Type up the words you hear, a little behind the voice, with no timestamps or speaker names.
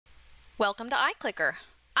Welcome to iClicker.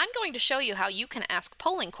 I'm going to show you how you can ask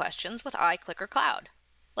polling questions with iClicker Cloud.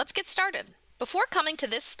 Let's get started. Before coming to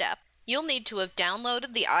this step, you'll need to have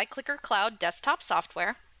downloaded the iClicker Cloud desktop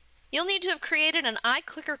software. You'll need to have created an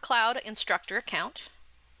iClicker Cloud instructor account,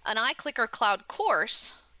 an iClicker Cloud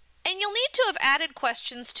course, and you'll need to have added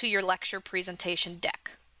questions to your lecture presentation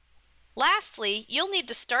deck. Lastly, you'll need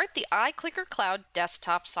to start the iClicker Cloud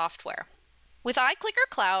desktop software. With iClicker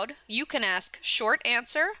Cloud, you can ask short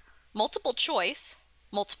answer, multiple choice,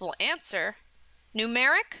 multiple answer,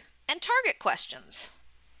 numeric, and target questions.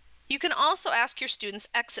 You can also ask your students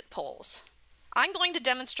exit polls. I'm going to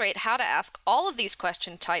demonstrate how to ask all of these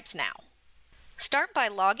question types now. Start by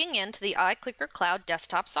logging into the iClicker Cloud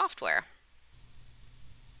desktop software.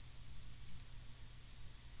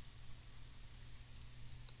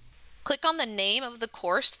 Click on the name of the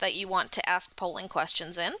course that you want to ask polling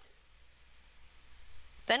questions in.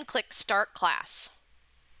 Then click Start Class.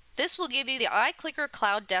 This will give you the iClicker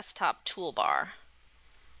Cloud desktop toolbar.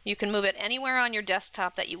 You can move it anywhere on your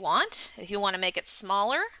desktop that you want. If you want to make it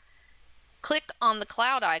smaller, click on the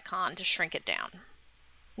cloud icon to shrink it down.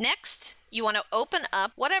 Next, you want to open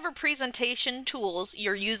up whatever presentation tools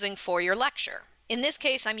you're using for your lecture. In this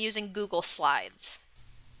case, I'm using Google Slides.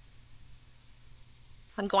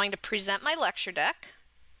 I'm going to present my lecture deck,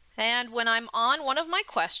 and when I'm on one of my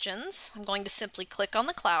questions, I'm going to simply click on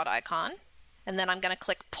the cloud icon, and then I'm going to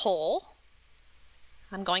click Poll.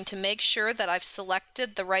 I'm going to make sure that I've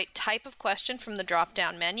selected the right type of question from the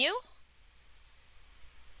drop-down menu,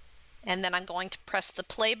 and then I'm going to press the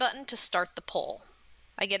play button to start the poll.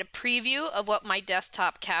 I get a preview of what my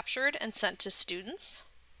desktop captured and sent to students,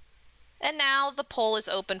 and now the poll is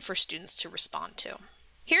open for students to respond to.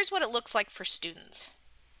 Here's what it looks like for students.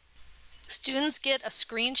 Students get a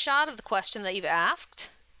screenshot of the question that you've asked,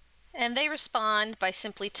 and they respond by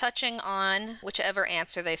simply touching on whichever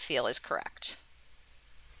answer they feel is correct.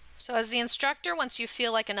 So as the instructor, once you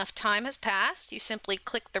feel like enough time has passed, you simply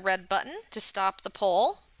click the red button to stop the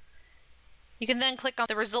poll. You can then click on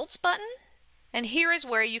the results button, and here is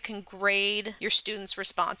where you can grade your students'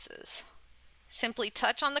 responses. Simply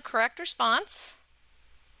touch on the correct response,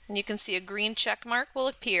 and you can see a green check mark will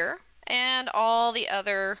appear, and all the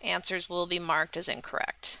other answers will be marked as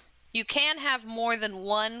incorrect. You can have more than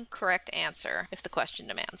one correct answer if the question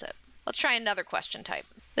demands it. Let's try another question type.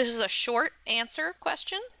 This is a short answer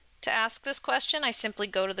question. To ask this question, I simply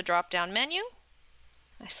go to the drop-down menu,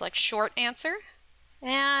 I select short answer,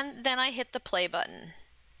 and then I hit the play button.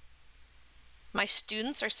 My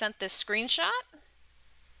students are sent this screenshot,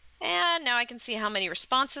 and now I can see how many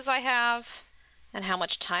responses I have and how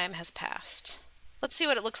much time has passed. Let's see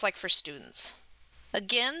what it looks like for students.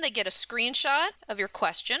 Again, they get a screenshot of your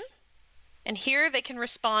question, and here they can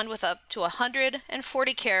respond with up to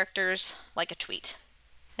 140 characters like a tweet.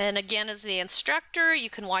 And again, as the instructor, you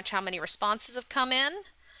can watch how many responses have come in,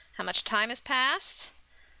 how much time has passed,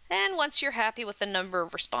 and once you're happy with the number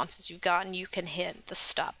of responses you've gotten, you can hit the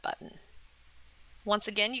stop button. Once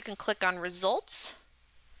again, you can click on results.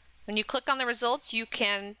 When you click on the results, you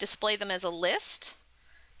can display them as a list,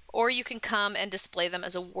 or you can come and display them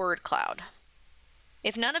as a word cloud.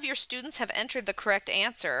 If none of your students have entered the correct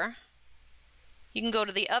answer, you can go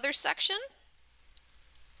to the other section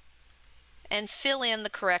and fill in the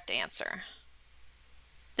correct answer.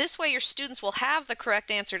 This way your students will have the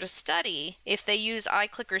correct answer to study if they use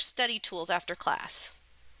iClicker's study tools after class.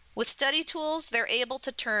 With study tools, they're able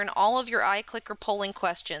to turn all of your iClicker polling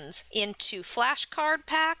questions into flashcard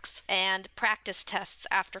packs and practice tests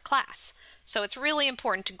after class. So it's really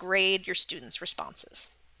important to grade your students' responses.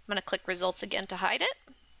 I'm going to click results again to hide it.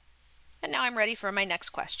 And now I'm ready for my next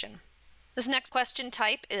question. This next question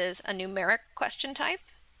type is a numeric question type.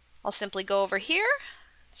 I'll simply go over here,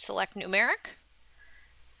 select numeric,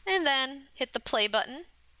 and then hit the play button.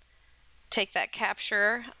 Take that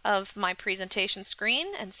capture of my presentation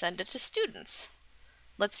screen and send it to students.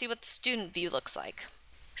 Let's see what the student view looks like.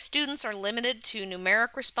 Students are limited to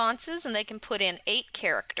numeric responses, and they can put in 8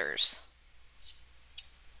 characters.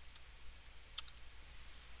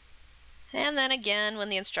 And then again, when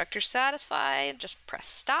the instructor's satisfied, just press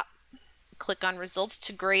stop. Click on results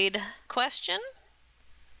to grade question.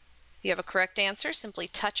 If you have a correct answer, simply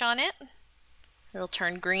touch on it. It'll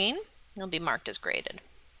turn green. It'll be marked as graded.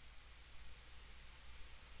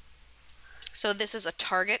 So this is a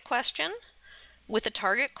target question. With a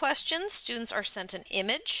target question, students are sent an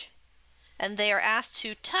image, and they are asked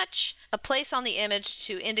to touch a place on the image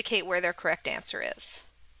to indicate where their correct answer is.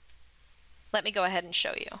 Let me go ahead and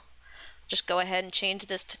show you. Just go ahead and change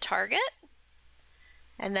this to target,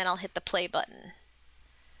 and then I'll hit the play button.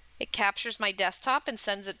 It captures my desktop and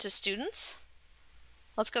sends it to students.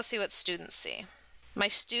 Let's go see what students see. My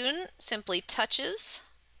student simply touches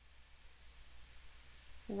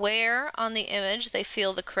where on the image they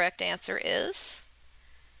feel the correct answer is,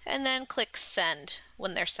 and then click send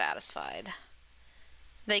when they're satisfied.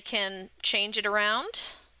 They can change it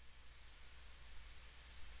around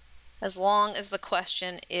as long as the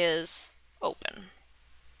question is open.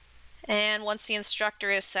 And once the instructor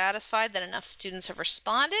is satisfied that enough students have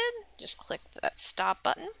responded, just click that stop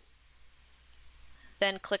button.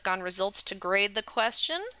 Then click on results to grade the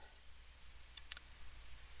question.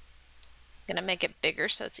 I'm going to make it bigger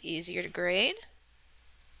so it's easier to grade.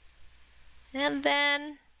 And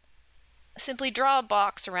then simply draw a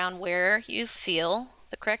box around where you feel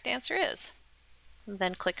the correct answer is. And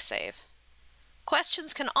then click save.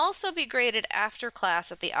 Questions can also be graded after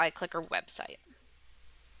class at the iClicker website.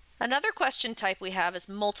 Another question type we have is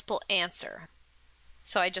multiple answer.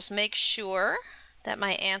 So I just make sure that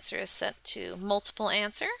my answer is set to multiple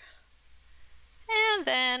answer, and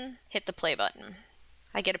then hit the play button.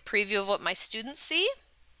 I get a preview of what my students see,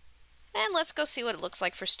 and let's go see what it looks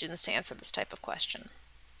like for students to answer this type of question.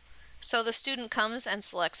 So the student comes and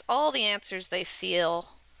selects all the answers they feel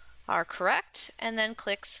are correct, and then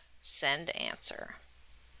clicks send answer.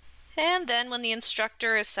 And then when the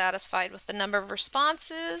instructor is satisfied with the number of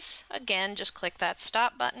responses, again, just click that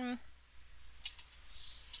stop button.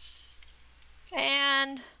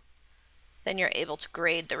 And then you're able to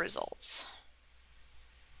grade the results.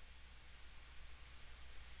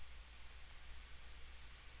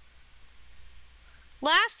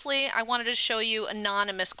 Lastly, I wanted to show you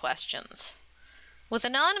anonymous questions. With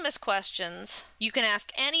anonymous questions, you can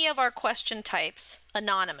ask any of our question types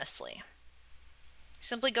anonymously.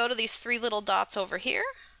 Simply go to these three little dots over here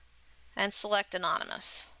and select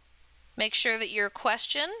anonymous. Make sure that your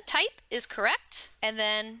question type is correct, and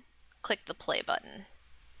then click the play button.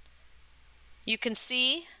 You can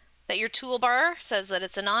see that your toolbar says that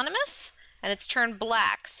it's anonymous, and it's turned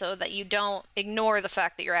black so that you don't ignore the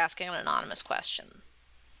fact that you're asking an anonymous question.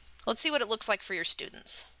 Let's see what it looks like for your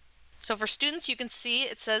students. So for students, you can see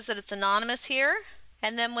it says that it's anonymous here,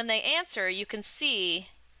 and then when they answer, you can see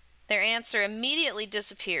their answer immediately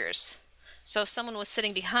disappears. So if someone was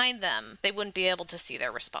sitting behind them, they wouldn't be able to see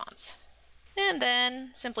their response. And then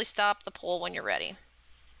simply stop the poll when you're ready.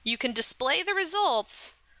 You can display the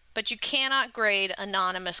results, but you cannot grade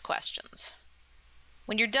anonymous questions.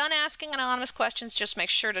 When you're done asking anonymous questions, just make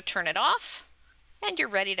sure to turn it off, and you're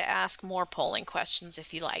ready to ask more polling questions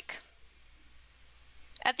if you like.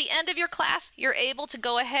 At the end of your class, you're able to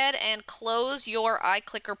go ahead and close your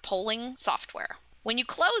iClicker polling software. When you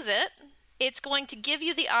close it, it's going to give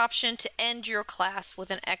you the option to end your class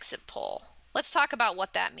with an exit poll. Let's talk about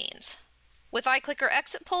what that means. With iClicker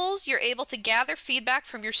exit polls, you're able to gather feedback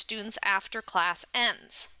from your students after class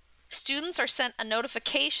ends. Students are sent a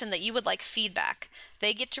notification that you would like feedback.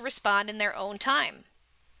 They get to respond in their own time.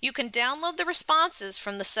 You can download the responses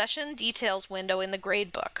from the session details window in the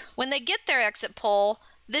gradebook. When they get their exit poll,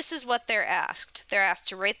 this is what they're asked. They're asked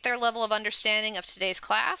to rate their level of understanding of today's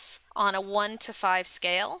class on a 1 to 5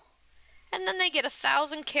 scale, and then they get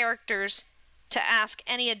 1,000 characters to ask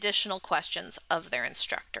any additional questions of their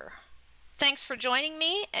instructor. Thanks for joining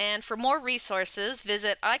me, and for more resources,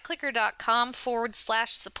 visit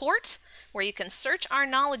iClicker.com/support, where you can search our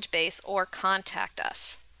knowledge base or contact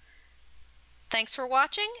us. Thanks for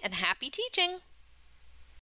watching, and happy teaching!